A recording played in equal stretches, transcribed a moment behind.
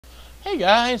Hey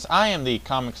guys, I am the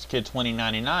Comics Kid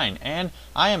 2099 and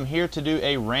I am here to do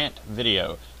a rant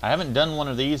video. I haven't done one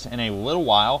of these in a little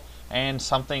while and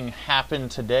something happened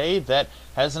today that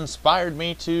has inspired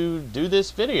me to do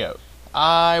this video.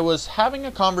 I was having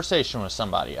a conversation with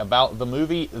somebody about the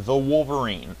movie The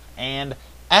Wolverine, and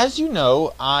as you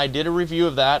know, I did a review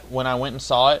of that when I went and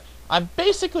saw it. I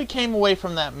basically came away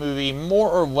from that movie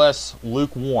more or less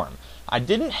lukewarm. I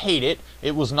didn't hate it.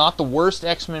 It was not the worst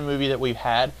X-Men movie that we've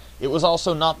had. It was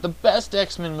also not the best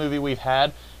X-Men movie we've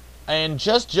had. And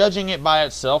just judging it by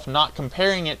itself, not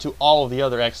comparing it to all of the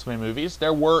other X-Men movies,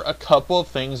 there were a couple of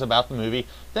things about the movie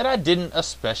that I didn't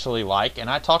especially like, and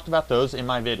I talked about those in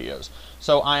my videos.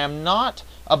 So I am not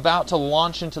about to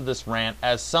launch into this rant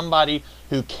as somebody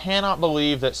who cannot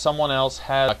believe that someone else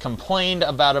has complained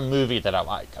about a movie that I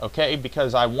like, okay?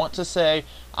 Because I want to say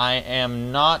I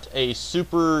am not a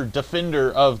super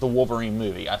defender of the Wolverine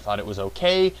movie. I thought it was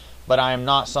okay, but I am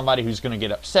not somebody who's going to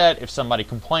get upset if somebody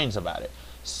complains about it.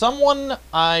 Someone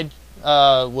I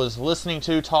was listening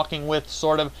to, talking with,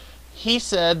 sort of, he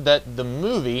said that the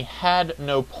movie had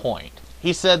no point.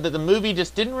 He said that the movie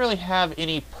just didn't really have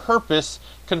any purpose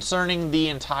concerning the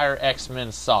entire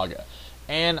X-Men saga.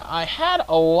 And I had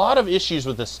a lot of issues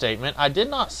with this statement. I did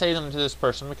not say them to this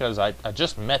person because I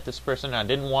just met this person and I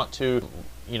didn't want to,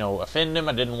 offend him.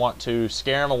 I didn't want to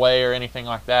scare him away or anything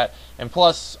like that. And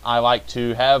plus, I like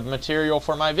to have material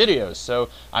for my videos, so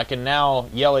I can now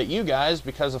yell at you guys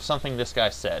because of something this guy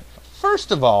said.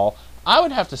 First of all, I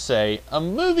would have to say a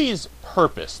movie's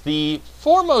purpose, the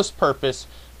foremost purpose,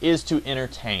 is to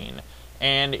entertain.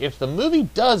 And if the movie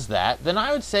does that, then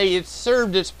I would say it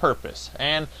served its purpose.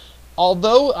 And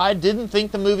although I didn't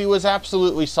think the movie was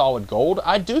absolutely solid gold,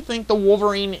 I do think the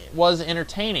Wolverine was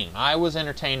entertaining. I was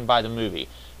entertained by the movie.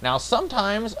 Now,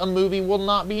 sometimes a movie will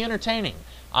not be entertaining.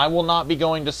 I will not be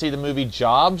going to see the movie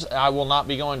Jobs. I will not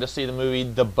be going to see the movie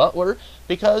The Butler,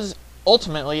 because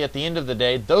ultimately, at the end of the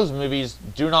day, those movies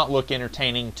do not look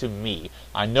entertaining to me.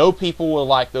 I know people will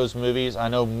like those movies. I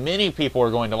know many people are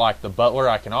going to like The Butler.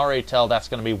 I can already tell that's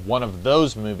going to be one of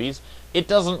those movies. It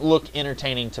doesn't look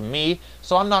entertaining to me,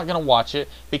 so I'm not going to watch it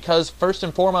because, first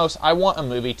and foremost, I want a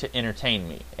movie to entertain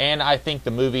me. And I think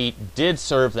the movie did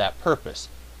serve that purpose.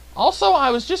 Also,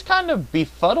 I was just kind of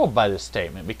befuddled by this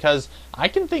statement because I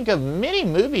can think of many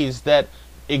movies that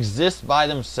exist by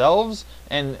themselves,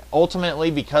 and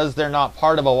ultimately, because they're not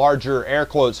part of a larger air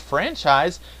quotes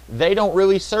franchise, they don't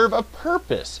really serve a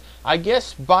purpose. I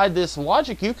guess by this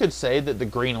logic you could say that the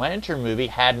Green Lantern movie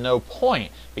had no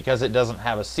point because it doesn't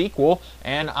have a sequel,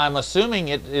 and I'm assuming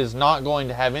it is not going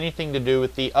to have anything to do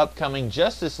with the upcoming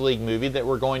Justice League movie that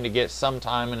we're going to get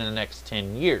sometime in the next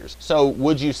 10 years. So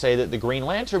would you say that the Green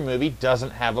Lantern movie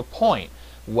doesn't have a point?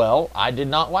 Well, I did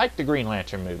not like the Green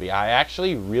Lantern movie. I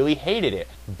actually really hated it.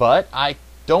 But I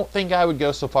don't think I would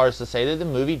go so far as to say that the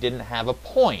movie didn't have a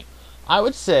point. I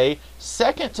would say,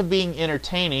 second to being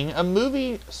entertaining, a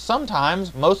movie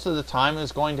sometimes, most of the time,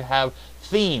 is going to have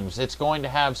themes. It's going to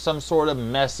have some sort of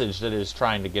message that it is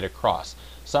trying to get across.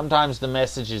 Sometimes the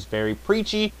message is very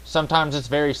preachy, sometimes it's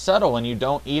very subtle, and you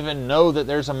don't even know that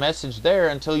there's a message there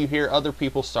until you hear other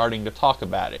people starting to talk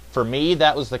about it. For me,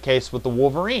 that was the case with The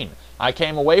Wolverine. I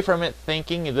came away from it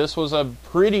thinking this was a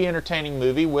pretty entertaining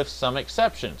movie with some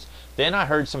exceptions. Then I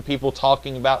heard some people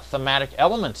talking about thematic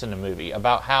elements in the movie,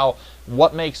 about how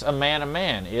what makes a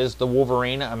man. Is the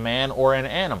Wolverine a man or an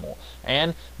animal?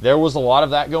 And there was a lot of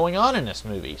that going on in this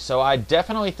movie. So I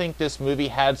definitely think this movie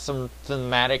had some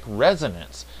thematic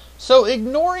resonance. So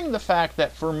ignoring the fact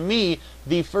that for me,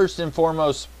 the first and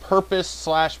foremost purpose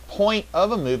 / point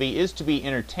of a movie is to be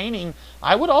entertaining,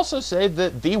 I would also say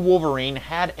that The Wolverine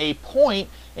had a point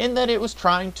in that it was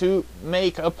trying to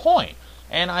make a point.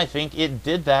 And I think it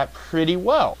did that pretty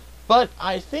well. But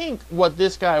I think what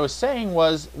this guy was saying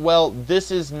was, well,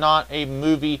 this is not a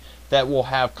movie that will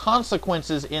have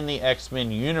consequences in the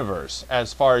X-Men universe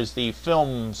as far as the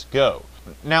films go.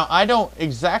 Now, I don't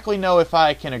exactly know if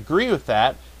I can agree with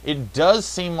that. It does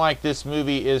seem like this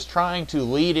movie is trying to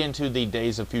lead into the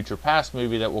Days of Future Past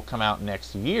movie that will come out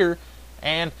next year.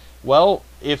 And, well,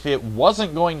 if it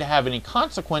wasn't going to have any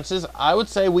consequences, I would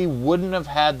say we wouldn't have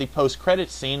had the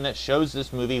post-credits scene that shows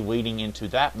this movie leading into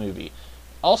that movie.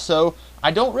 Also, I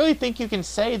don't really think you can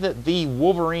say that The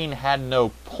Wolverine had no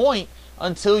point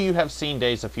until you have seen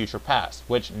Days of Future Past,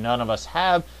 which none of us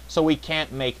have, so we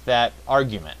can't make that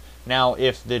argument. Now,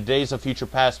 if the Days of Future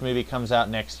Past movie comes out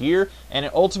next year, and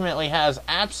it ultimately has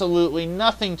absolutely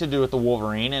nothing to do with the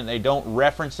Wolverine, and they don't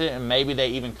reference it, and maybe they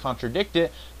even contradict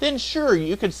it, then sure,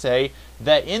 you could say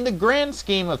that in the grand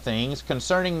scheme of things,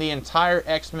 concerning the entire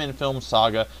X-Men film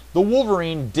saga, the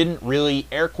Wolverine didn't really,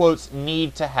 air quotes,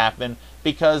 need to happen,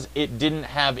 because it didn't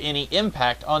have any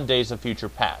impact on Days of Future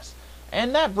Past.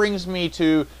 And that brings me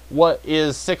to what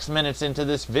is 6 minutes into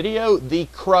this video, the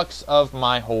crux of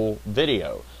my whole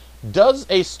video. Does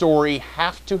a story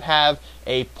have to have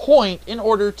a point in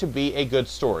order to be a good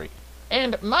story?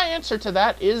 And my answer to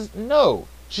that is no.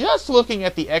 Just looking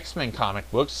at the X-Men comic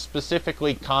books,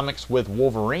 specifically comics with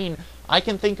Wolverine, I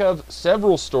can think of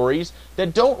several stories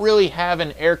that don't really have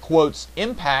an air quotes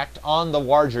impact on the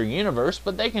larger universe,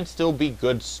 but they can still be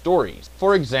good stories.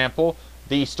 For example,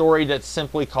 the story that's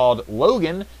simply called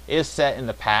Logan is set in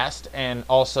the past, and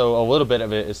also a little bit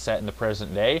of it is set in the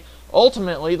present day.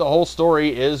 Ultimately, the whole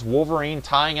story is Wolverine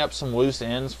tying up some loose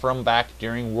ends from back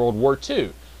during World War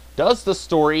II. Does the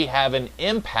story have an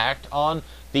impact on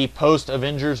the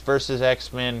post-Avengers vs.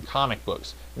 X-Men comic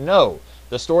books? No.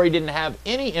 The story didn't have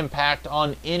any impact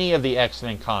on any of the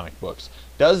X-Men comic books.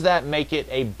 Does that make it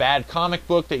a bad comic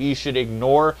book that you should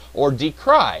ignore or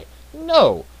decry?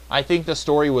 No. I think the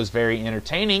story was very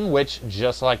entertaining, which,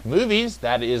 just like movies,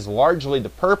 that is largely the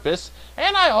purpose.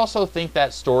 And I also think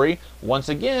that story, once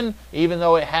again, even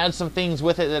though it had some things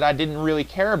with it that I didn't really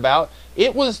care about,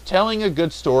 it was telling a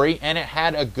good story and it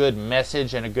had a good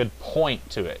message and a good point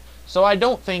to it. So I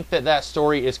don't think that that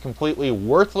story is completely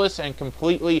worthless and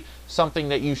completely something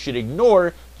that you should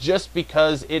ignore just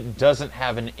because it doesn't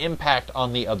have an impact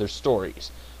on the other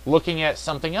stories. Looking at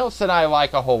something else that I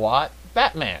like a whole lot,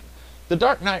 Batman. The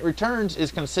Dark Knight Returns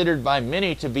is considered by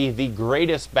many to be the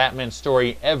greatest Batman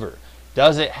story ever.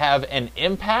 Does it have an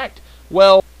impact?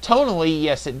 Well, tonally,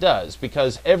 yes it does,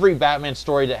 because every Batman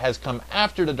story that has come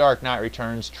after The Dark Knight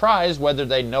Returns tries, whether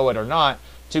they know it or not,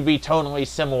 to be tonally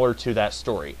similar to that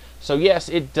story. So yes,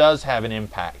 it does have an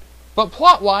impact. But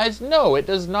plot-wise, no, it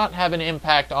does not have an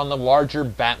impact on the larger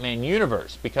Batman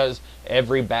universe, because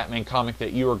every Batman comic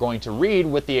that you are going to read,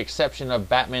 with the exception of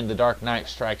Batman The Dark Knight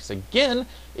Strikes Again,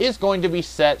 is going to be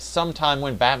set sometime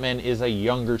when Batman is a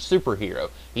younger superhero.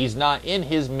 He's not in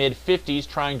his mid-50s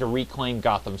trying to reclaim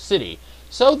Gotham City.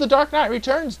 So The Dark Knight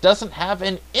Returns doesn't have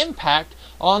an impact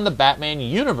on the Batman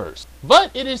universe.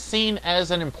 But it is seen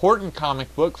as an important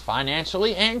comic book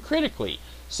financially and critically.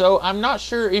 So I'm not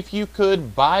sure if you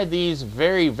could, by these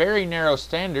very, very narrow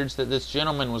standards that this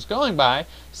gentleman was going by,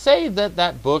 say that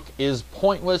that book is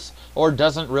pointless or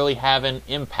doesn't really have an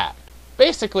impact.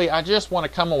 Basically, I just want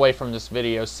to come away from this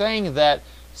video saying that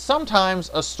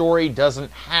sometimes a story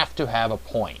doesn't have to have a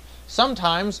point.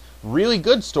 Sometimes really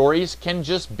good stories can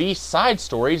just be side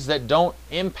stories that don't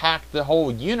impact the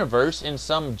whole universe in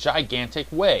some gigantic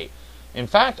way. In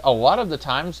fact, a lot of the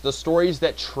times, the stories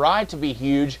that try to be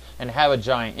huge and have a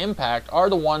giant impact are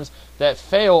the ones that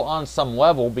fail on some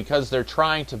level because they're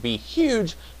trying to be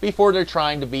huge before they're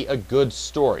trying to be a good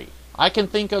story. I can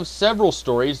think of several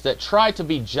stories that try to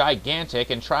be gigantic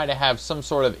and try to have some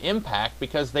sort of impact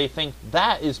because they think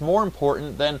that is more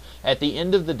important than, at the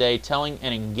end of the day, telling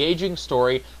an engaging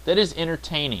story that is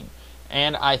entertaining.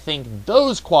 And I think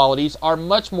those qualities are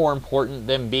much more important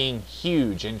than being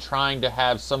huge and trying to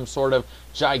have some sort of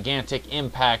gigantic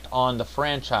impact on the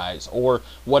franchise or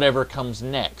whatever comes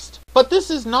next. But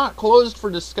this is not closed for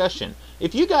discussion.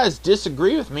 If you guys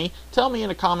disagree with me, tell me in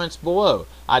the comments below.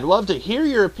 I'd love to hear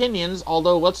your opinions,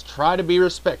 although let's try to be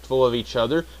respectful of each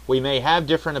other. We may have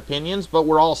different opinions, but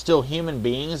we're all still human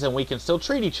beings and we can still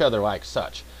treat each other like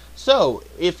such. So,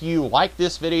 if you like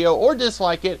this video or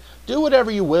dislike it, do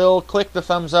whatever you will. Click the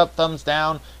thumbs up, thumbs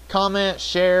down, comment,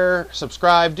 share,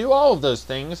 subscribe, do all of those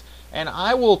things. And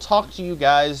I will talk to you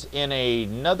guys in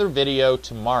another video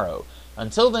tomorrow.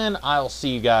 Until then, I'll see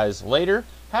you guys later.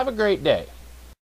 Have a great day.